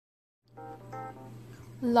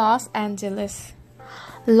Los Angeles.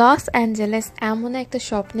 Los Angeles এমন একটা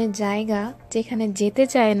স্বপ্নের জায়গা যেখানে যেতে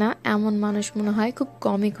চায় না এমন মানুষ মনে হয় খুব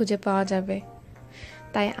কমই খুঁজে পাওয়া যাবে।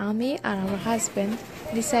 তাই আমি আর আমার হাজব্যান্ড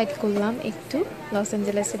ডিসাইড করলাম একটু লস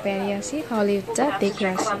অ্যাঞ্জেলেসে বেরিয়ে আসি, হলিউডটা দেখে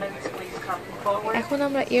আসি। এখন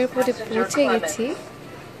আমরা এয়ারপোর্টে পৌঁছে গেছি,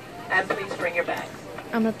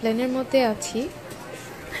 আমরা প্লেনের মধ্যে আছি।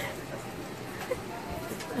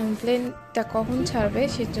 প্লেনটা কখন ছাড়বে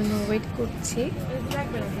সেজন্য ওয়েট করছি।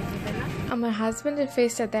 আমার হাজব্যান্ডের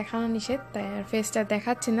ফেসটা দেখানো নিষেধ, তাই আর ফেসটা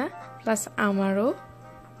দেখাচ্ছি না, প্লাস আমারও।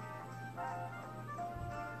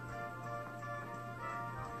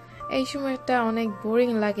 এই সময়টা অনেক বোরিং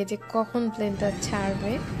লাগে যে কখন প্লেনটা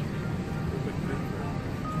ছাড়বে।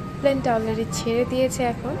 প্লেনটা অলরেডি ছেড়ে দিয়েছে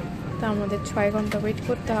এখন, তো আমাদের 6 ঘন্টা ওয়েট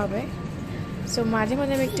করতে হবে। সো মাঝে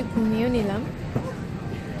মাঝে আমি একটু ঘুমিয়েও নিলাম।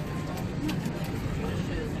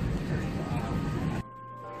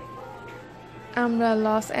 আমরা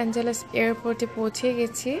লস অ্যাঞ্জেলেস এয়ারপোর্টে পৌঁছে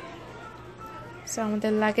গেছি। সো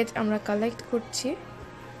আমাদের লাগেজ আমরা কালেক্ট করছি,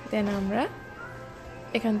 দেন আমরা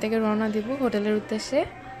এখান থেকে রওনা দিব হোটেলের উদ্দেশ্যে।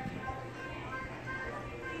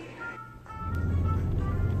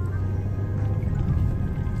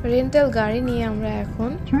 রেন্টাল গাড়ি নিয়ে আমরা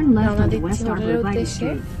এখন রওনা দিচ্ছি হোটেলের উদ্দেশ্যে।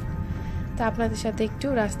 তা আপনাদের সাথে একটু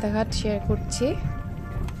রাস্তাঘাট শেয়ার করছি।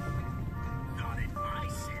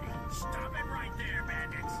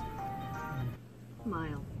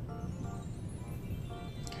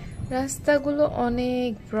 রাস্তাগুলো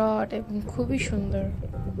অনেক ব্রড এবং খুবই সুন্দর,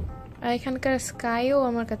 আর এখানকার স্কাইও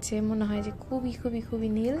আমার কাছে মনে হয় যে খুবই খুবই খুবই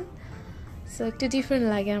নীল। সো একটু ডিফারেন্ট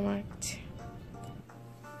লাগে আমার কাছে।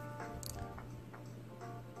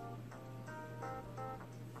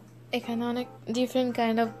 এখানে অনেক ডিফারেন্ট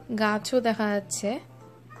কাইন্ড অফ গাছও দেখা যাচ্ছে।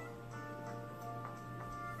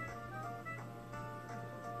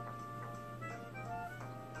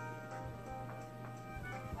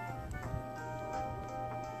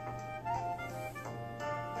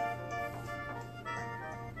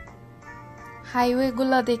 হাইওয়ে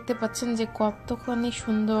গুলা দেখতে পাচ্ছেন যে কতখানি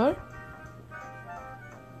সুন্দর,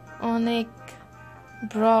 অনেক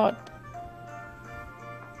ব্রড।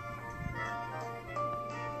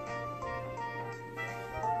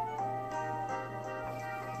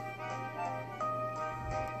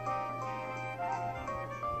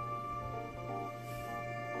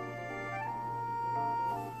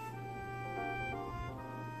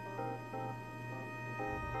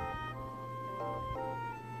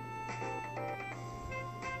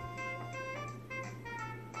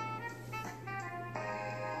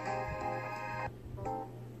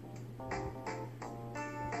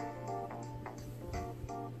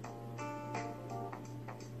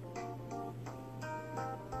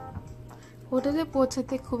 হোটেলে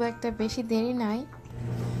পৌঁছাতে খুব একটা বেশি দেরি নাই।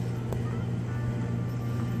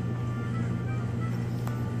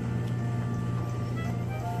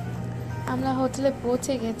 আমরা হোটেলে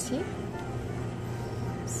পৌঁছে গেছি।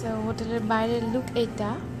 সো হোটেলের বাইরের লুক এইটা।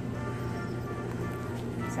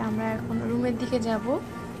 আমরা এখন রুমের দিকে যাব।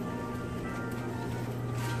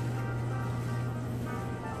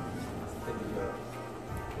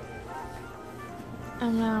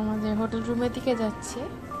 আমরা আমাদের হোটেল রুমের দিকে যাচ্ছি।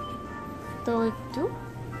 তো একটু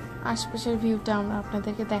আশপাশের ভিউটা আমরা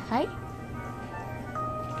আপনাদেরকে দেখাই।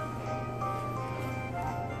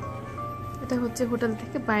 এটা হচ্ছে হোটেল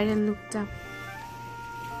থেকে বাইরের লুকটা।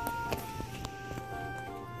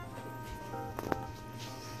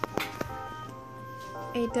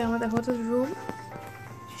 এইটা আমাদের হোটেল রুম।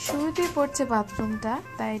 শুরুতেই পড়ছে বাথরুমটা,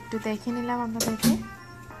 তাই একটু দেখে নিলাম আপনাদেরকে।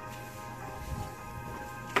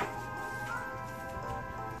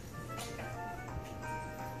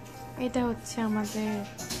 এটা হচ্ছে আমাদের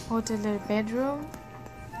হোটেলের বেডরুম।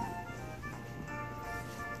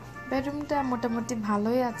 বেডরুমটা মোটামুটি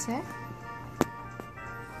ভালোই আছে।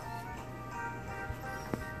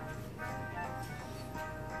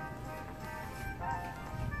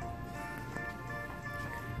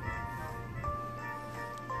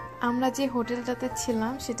 আমরা যে হোটেলটাতে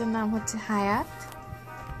ছিলাম সেটার নাম হচ্ছে হায়াত।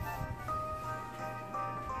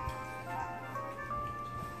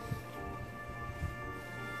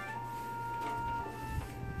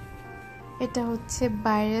 এটা হচ্ছে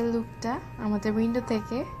বাইরের লুকটা আমাদের উইন্ডো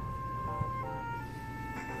থেকে।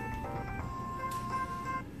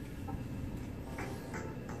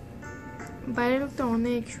 বাইরের লুকটা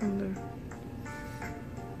অনেক সুন্দর।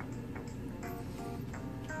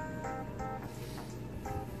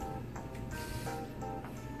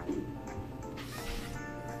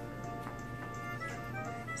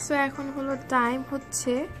 সো এখন হলো টাইম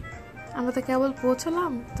হচ্ছে, আমরা তো কেবল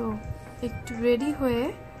পৌঁছলাম, তো একটু রেডি হয়ে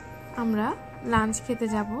আমরা লাঞ্চ খেতে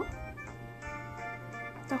যাব।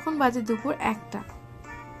 তখন বাজে দুপুর 1টা।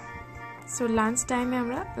 সো লাঞ্চ টাইমে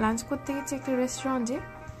আমরা লাঞ্চ করতে গেছি একটা রেস্টুরেন্টে।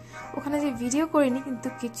 ওখানে যে ভিডিও করিনি, কিন্তু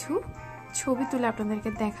কিছু ছবি তুলে আপনাদেরকে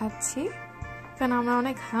দেখাচ্ছি, কারণ আমরা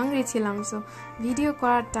অনেক হাংরি ছিলাম। সো ভিডিও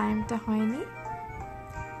করার টাইমটা হয়নি,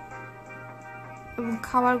 এবং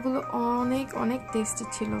খাবারগুলো অনেক অনেক টেস্টি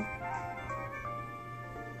ছিল।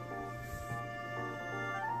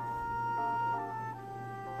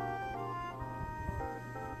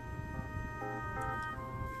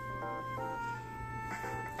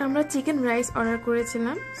 আমরা চিকেন রাইস অর্ডার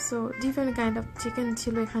করেছিলাম। So different kind of chicken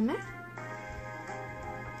ছিল এখানে।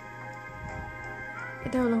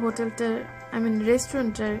 এটা হলো হোটেলটার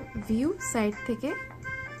রেস্টুরেন্টের ভিউ সাইড থেকে।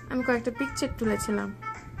 আমি কয়েকটা পিকচার তুলেছিলাম,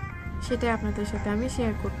 সেটা আপনাদের সাথে আমি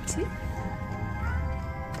শেয়ার করছি।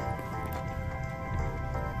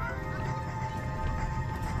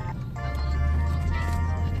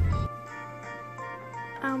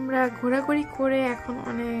 আমরা ঘোরাঘুরি করে এখন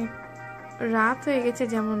অনেক রাত হয়ে গেছে,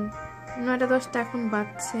 যেমন 9টা-10টা এখন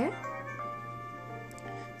বাজছে।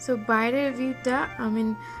 সো বাইরের ভিউটা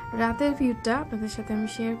রাতের ভিউটা আপনাদের সাথে আমি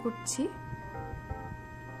শেয়ার করছি।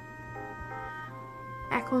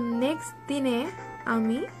 এখন নেক্সট দিনে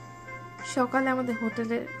আমি সকালে আমাদের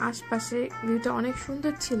হোটেলের আশপাশে ভিউটা অনেক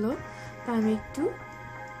সুন্দর ছিল, তা আমি একটু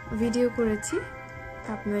ভিডিও করেছি,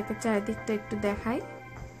 আপনাদেরকে চারিদিকটা একটু দেখাই।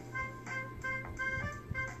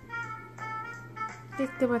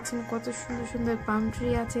 দেখতে পাচ্ছেন কত সুন্দর সুন্দর পাম ট্রি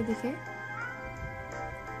আছে এদিকে,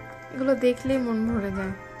 এগুলো দেখলেই মন ভরে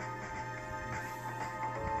যায়।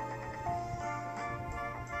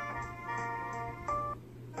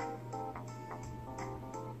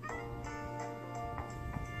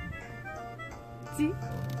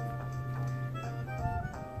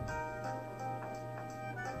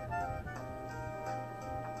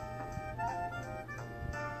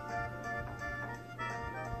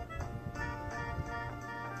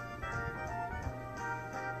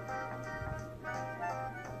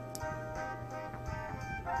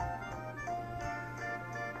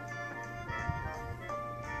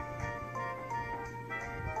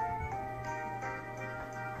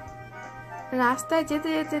 রাস্তায় যেতে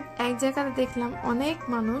যেতে এক জায়গাতে দেখলাম অনেক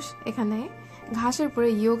মানুষ এখানে ঘাসের উপরে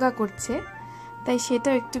যোগা করছে, তাই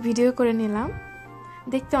সেটাও একটু ভিডিও করে নিলাম।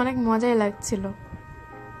 দেখতে অনেক মজাই লাগছিল।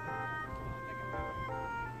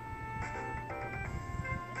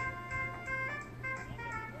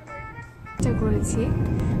 চেষ্টা করেছি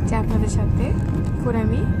যে আপনাদের সাথে করে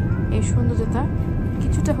আমি এই সৌন্দর্যতা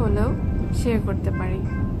কিছুটা হলেও শেয়ার করতে পারি।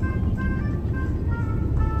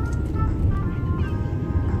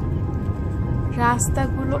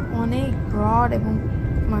 রাস্তাগুলো অনেক ব্রড এবং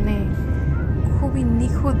খুবই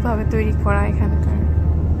নিখুঁতভাবে তৈরি করা এখানকার।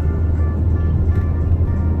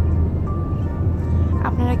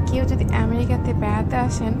 আপনারা কেউ যদি আমেরিকাতে বেড়াতে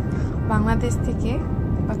আসেন বাংলাদেশ থেকে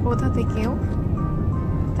বা কোথা থেকেও,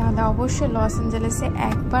 তাহলে অবশ্যই লস অ্যাঞ্জেলেসে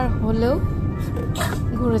একবার হলেও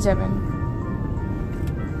ঘুরে যাবেন।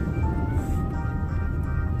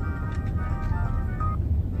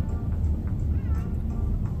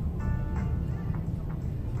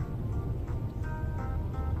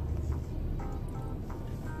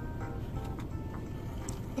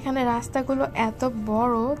 এখানে রাস্তাগুলো এত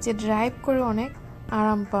বড় যে ড্রাইভ করে অনেক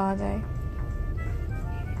আরাম পাওয়া যায়।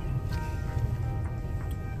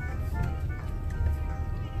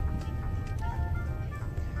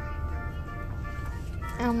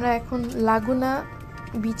 আমরা এখন লাগুনা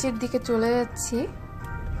বিচের দিকে চলে যাচ্ছি,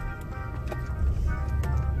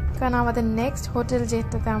 কারণ আমাদের নেক্সট হোটেল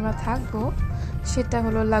যেটাতে আমরা থাকবো সেটা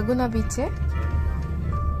হলো লাগুনা বিচে।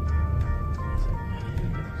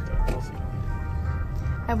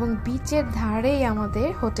 এবং বিচের ধারেই আমাদের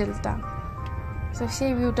হোটেলটা। তো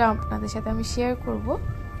সেই ভিউটা আপনাদের সাথে আমি শেয়ার করব।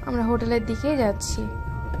 আমরা হোটেলের দিকেই যাচ্ছি।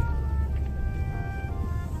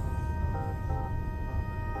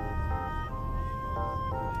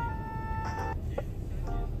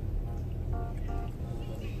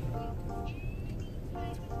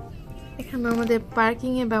 এখানে আমাদের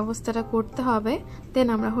পার্কিং এর ব্যবস্থাটা করতে হবে, দেন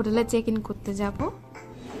আমরা হোটেলে চেক ইন করতে যাব।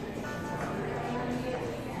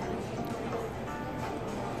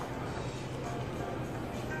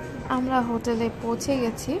 আমরা হোটেলে পৌঁছে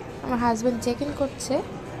গেছি। আমার হাজব্যান্ড চেক ইন করছে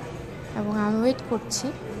এবং আমি ওয়েট করছি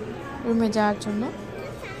রুমে যাওয়ার জন্য।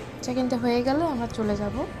 চেক ইনটা হয়ে গেলে আমরা চলে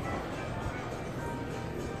যাব।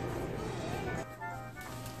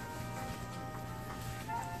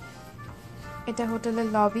 এটা হোটেলের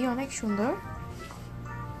লবি, অনেক সুন্দর।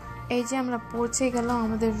 এই যে আমরা পৌঁছে গেলাম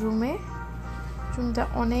আমাদের রুমে। রুমটা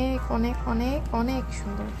অনেক অনেক অনেক অনেক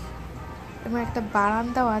সুন্দর এবং একটা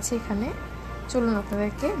বারান্দাও আছে এখানে। চলুন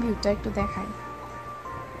আপনাদেরকে ভিউটা একটু দেখাই।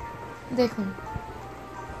 দেখুন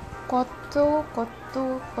কত কত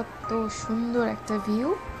কত সুন্দর একটা ভিউ।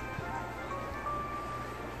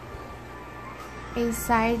 এই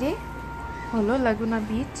সাইডে হলো লাগুনা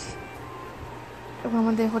বিচ এবং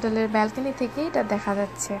আমাদের হোটেলের ব্যালকনি থেকে এটা দেখা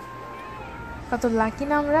যাচ্ছে। কত লাকি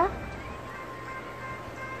না আমরা।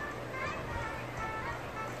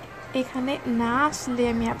 এখানে না আসলে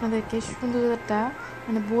আমি আপনাদেরকে সৌন্দর্যটা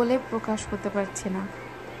মানে বলে প্রকাশ করতে পারছি না,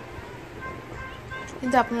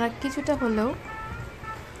 কিন্তু আপনারা কিছুটা হলেও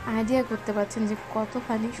আইডিয়া করতে পারছেন যে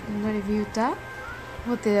কতখানি সুন্দর ভিউটা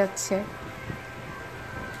হতে যাচ্ছে।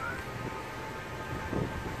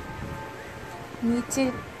 নিচে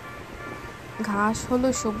ঘাস হলো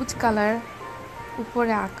সবুজ কালার,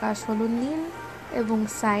 উপরে আকাশ হলো নীল এবং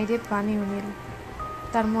সাইডে পানিও নীল।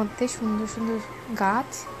 তার মধ্যে সুন্দর সুন্দর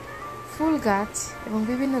গাছ, ফুল গাছ এবং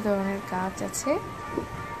বিভিন্ন ধরনের গাছ আছে।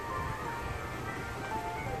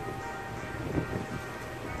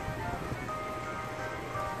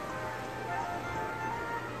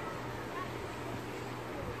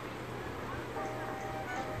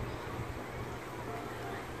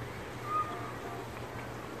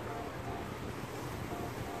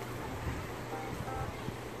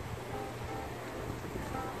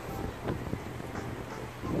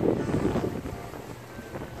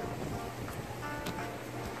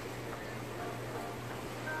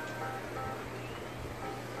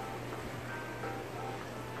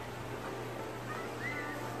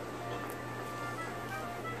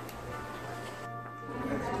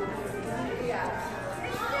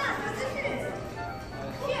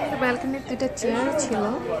 ব্যালকনির দুটো চেয়ার ছিল।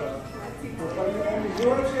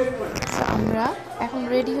 আমরা এখন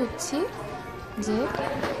রেডি হচ্ছি যে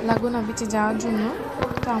লাগুনা বিচে যাওয়ার জন্য।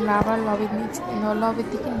 তো আমরা আবার লবির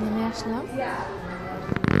দিকে নেমে আসলাম।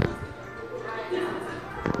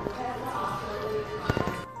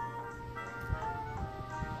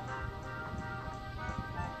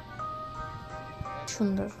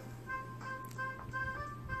 সুন্দর।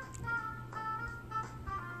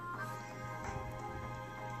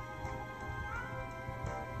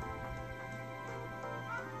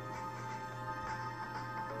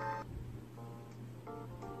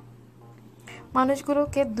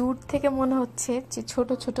 মানুষগুলোকে দূর থেকে মনে হচ্ছে যে ছোট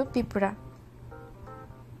ছোট পিঁপড়া।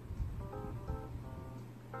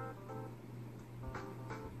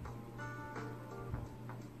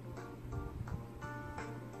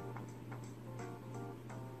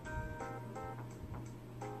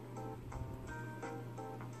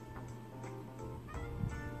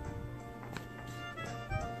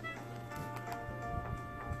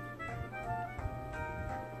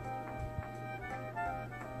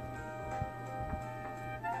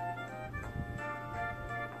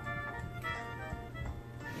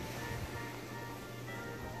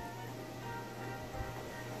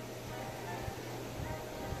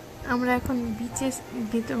 আমরা এখন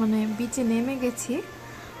বিচে নেমে গেছি।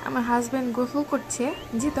 আমার হাজব্যান্ড গোসল করছে,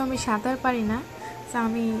 যেহেতু আমি সাঁতার পারি না তো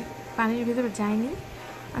আমি পানির ভিতরে যাইনি।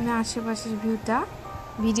 আমি আশেপাশের ভিউটা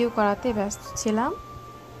ভিডিও করাতে ব্যস্ত ছিলাম।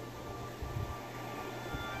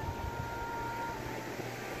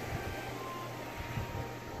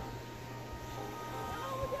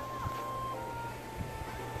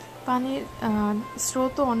 পানির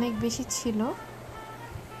স্রোতও অনেক বেশি ছিল।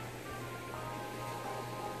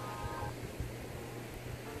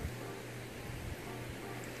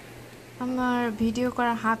 আমার ভিডিও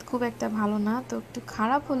করার হাত খুব একটা ভালো না, তো একটু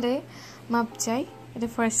খারাপ হলে মাপ চাই। এটা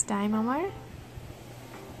ফার্স্ট টাইম আমার।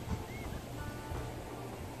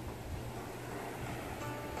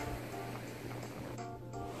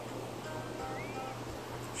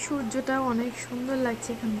 সূর্যটাও অনেক সুন্দর লাগছে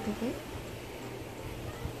এখান থেকে।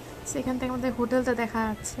 সেখান থেকে আমাদের হোটেলটা দেখা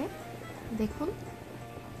যাচ্ছে, দেখুন।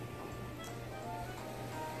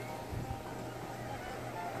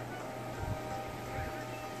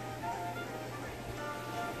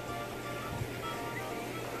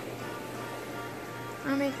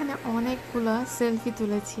 আমি এখানে অনেকগুলো সেলফি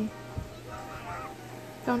তুলেছি,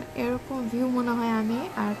 কারণ এরকম ভিউ মনে হয় আমি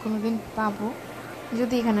আর কোনোদিন পাবো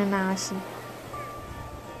যদি এখানে না আসি।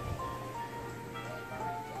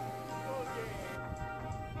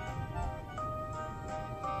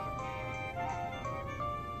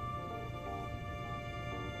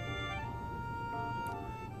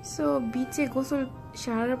 সো বিচে গোসল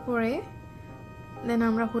সারার পরে দেন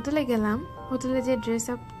আমরা হোটেলে গেলাম। হোটেলে যে ড্রেস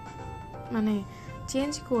আপ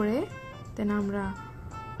চেঞ্জ করে দেন আমরা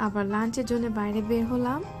আবার লাঞ্চের জন্য বাইরে বের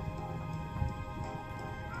হলাম।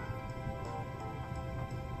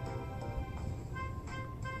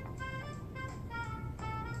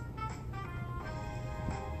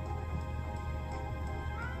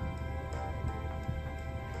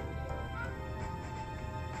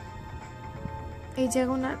 এই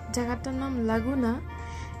জায়গাটার নাম লাগুনা।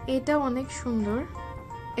 এটা অনেক সুন্দর,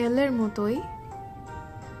 এলের মতোই।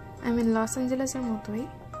 আমি লস অ্যাঞ্জেলেসের মতোই।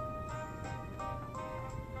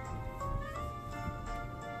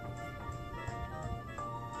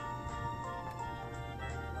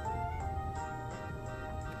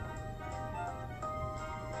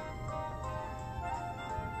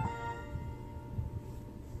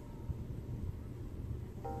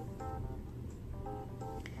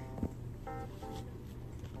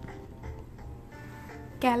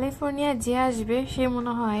 ক্যালিফোর্নিয়া যে আসবে সে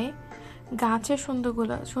মনে হয় গাছের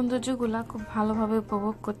সৌন্দর্যগুলা খুব ভালোভাবে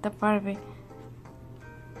উপভোগ করতে পারবে।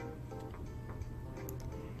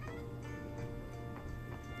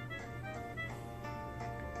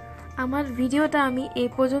 আমার ভিডিওটা আমি এই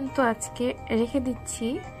পর্যন্ত আজকে রেখে দিচ্ছি।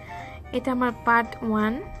 এটা আমার পার্ট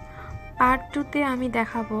 1। পার্ট 2-তে আমি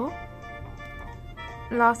দেখাবো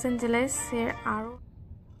লস অ্যাঞ্জেলেসের আরো